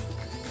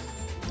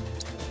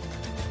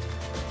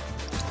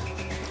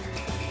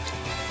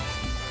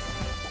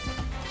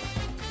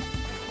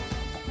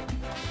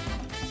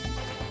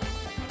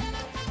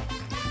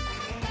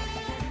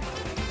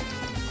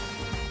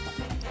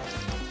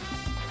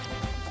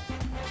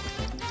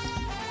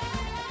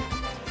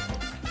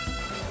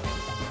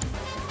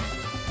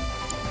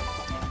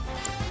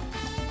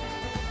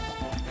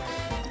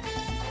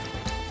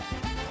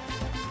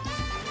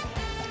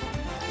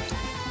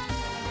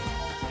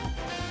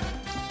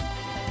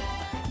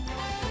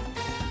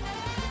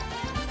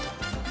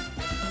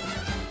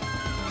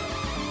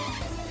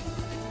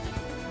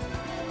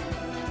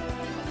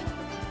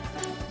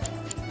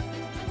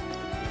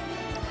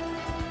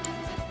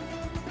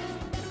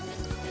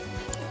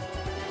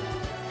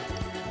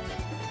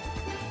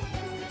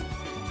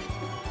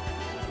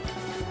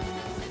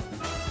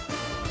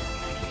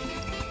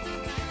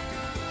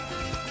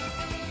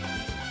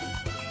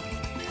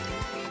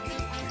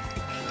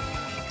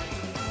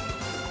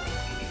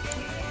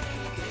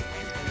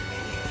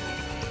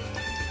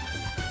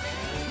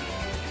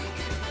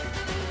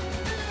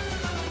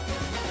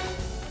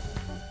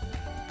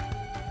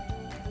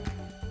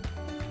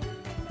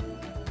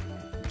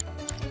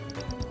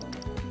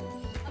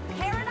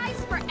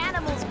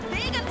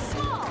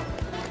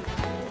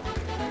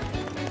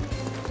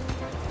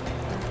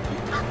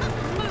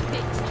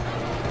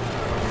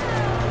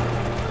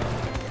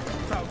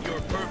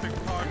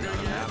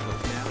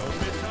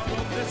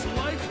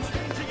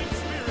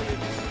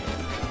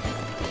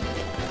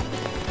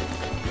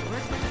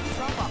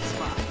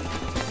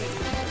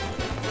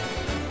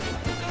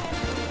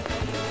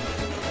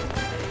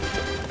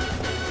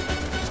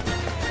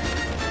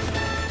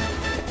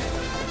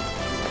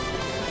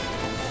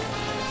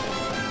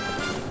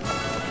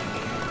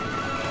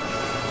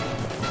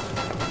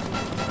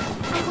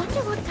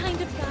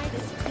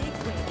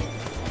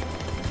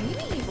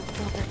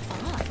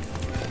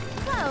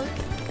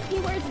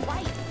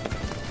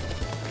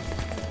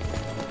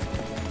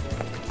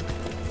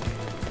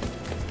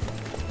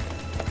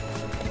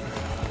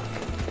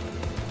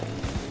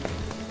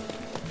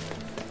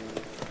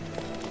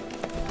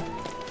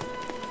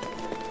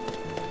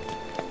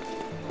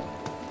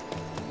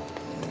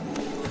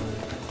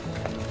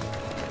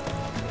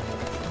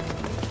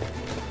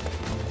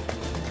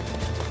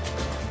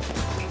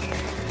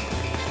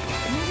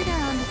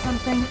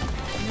 something?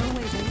 No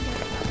ways in.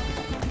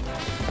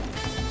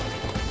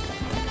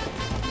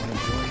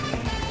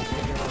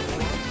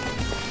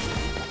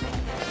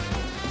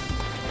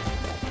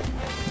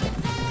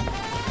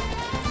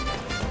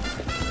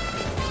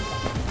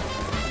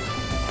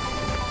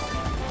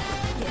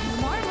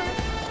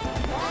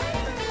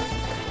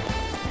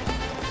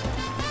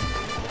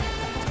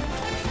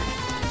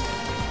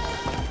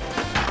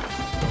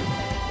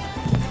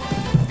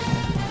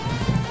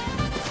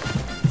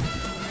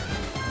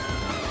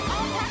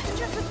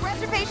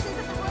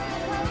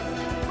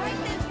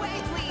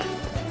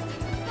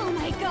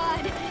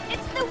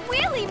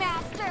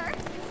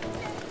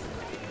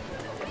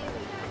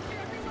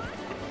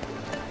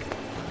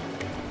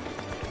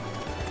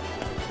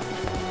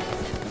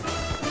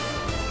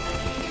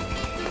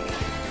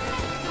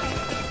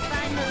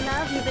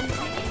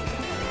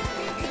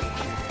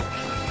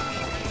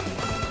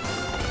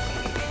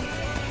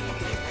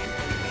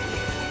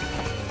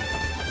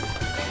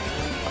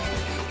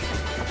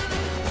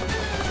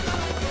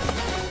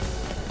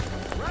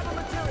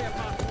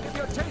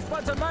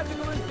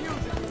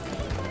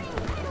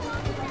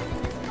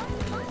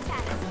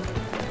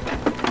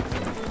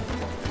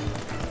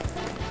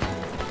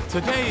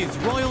 Today's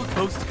Royal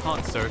Coast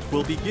concert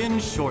will begin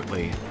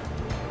shortly.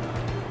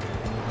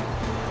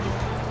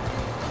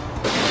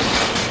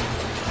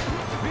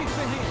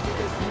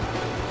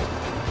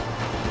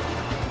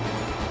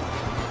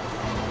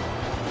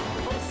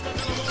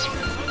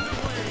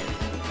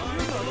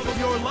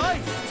 Your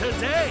life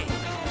today!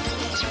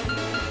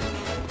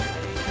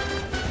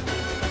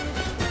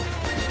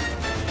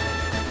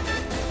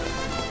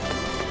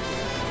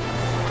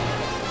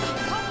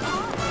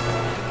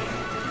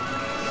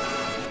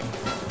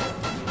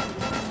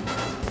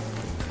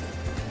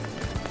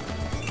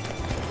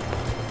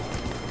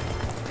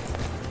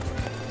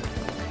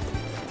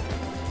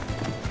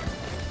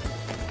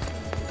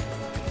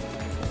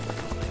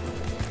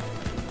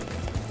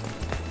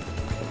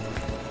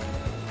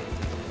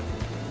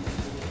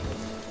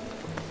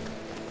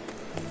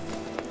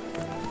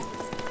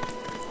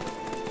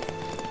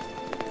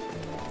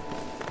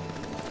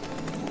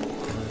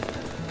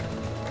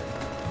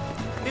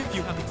 If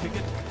you have a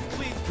ticket,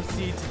 please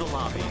proceed to the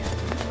lobby.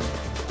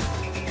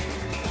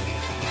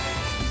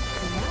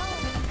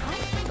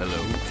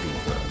 Hello,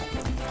 Tuva.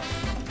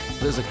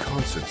 There's a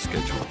concert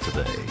scheduled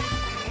today.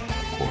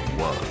 Or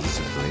was,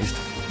 at least.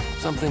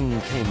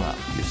 Something came up,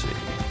 you see.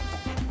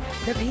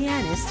 The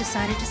pianist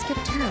decided to skip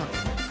town.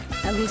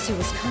 At least he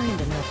was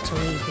kind enough to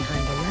leave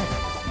behind a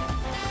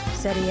letter.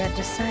 Said he had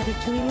decided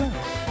to elope.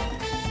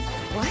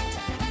 What?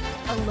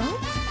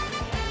 Elope?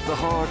 The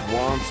heart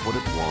wants what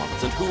it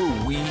wants, and who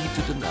are we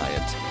to deny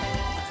it?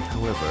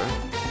 However,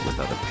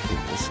 without a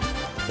pianist,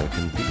 there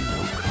can be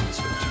no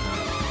concert.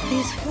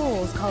 These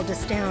fools called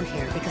us down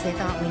here because they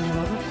thought we knew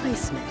a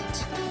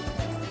replacement.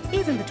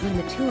 Even between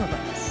the two of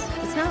us,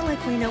 it's not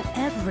like we know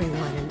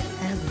everyone in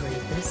every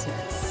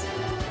business.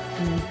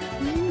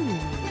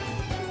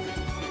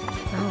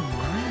 Oh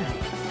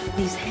my,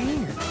 these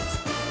hands.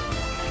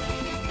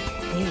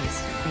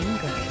 These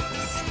fingers.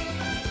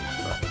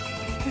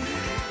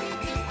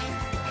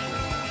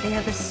 They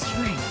have the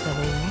strength of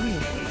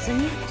warriors,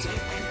 and yet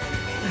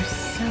are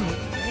so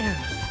very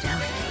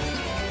delicate.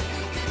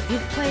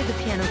 You've played the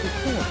piano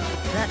before,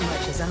 that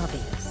much is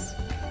obvious.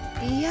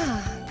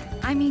 Yeah,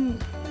 I mean,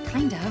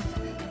 kind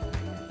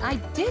of. I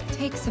did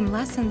take some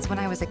lessons when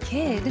I was a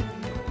kid,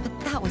 but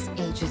that was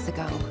ages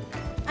ago.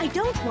 I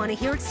don't want to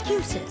hear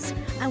excuses.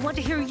 I want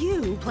to hear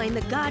you playing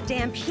the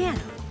goddamn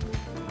piano.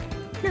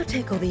 Now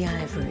tickle the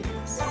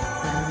ivories.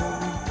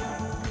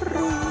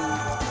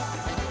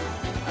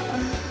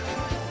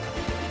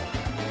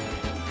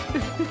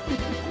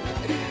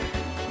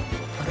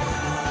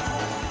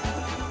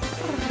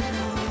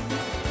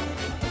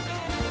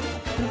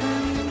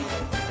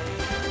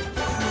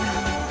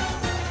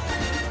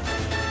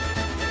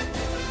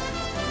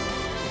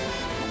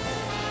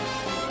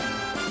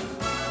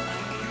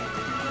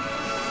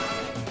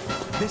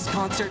 This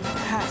concert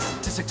has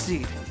to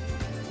succeed.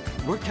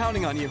 We're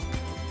counting on you.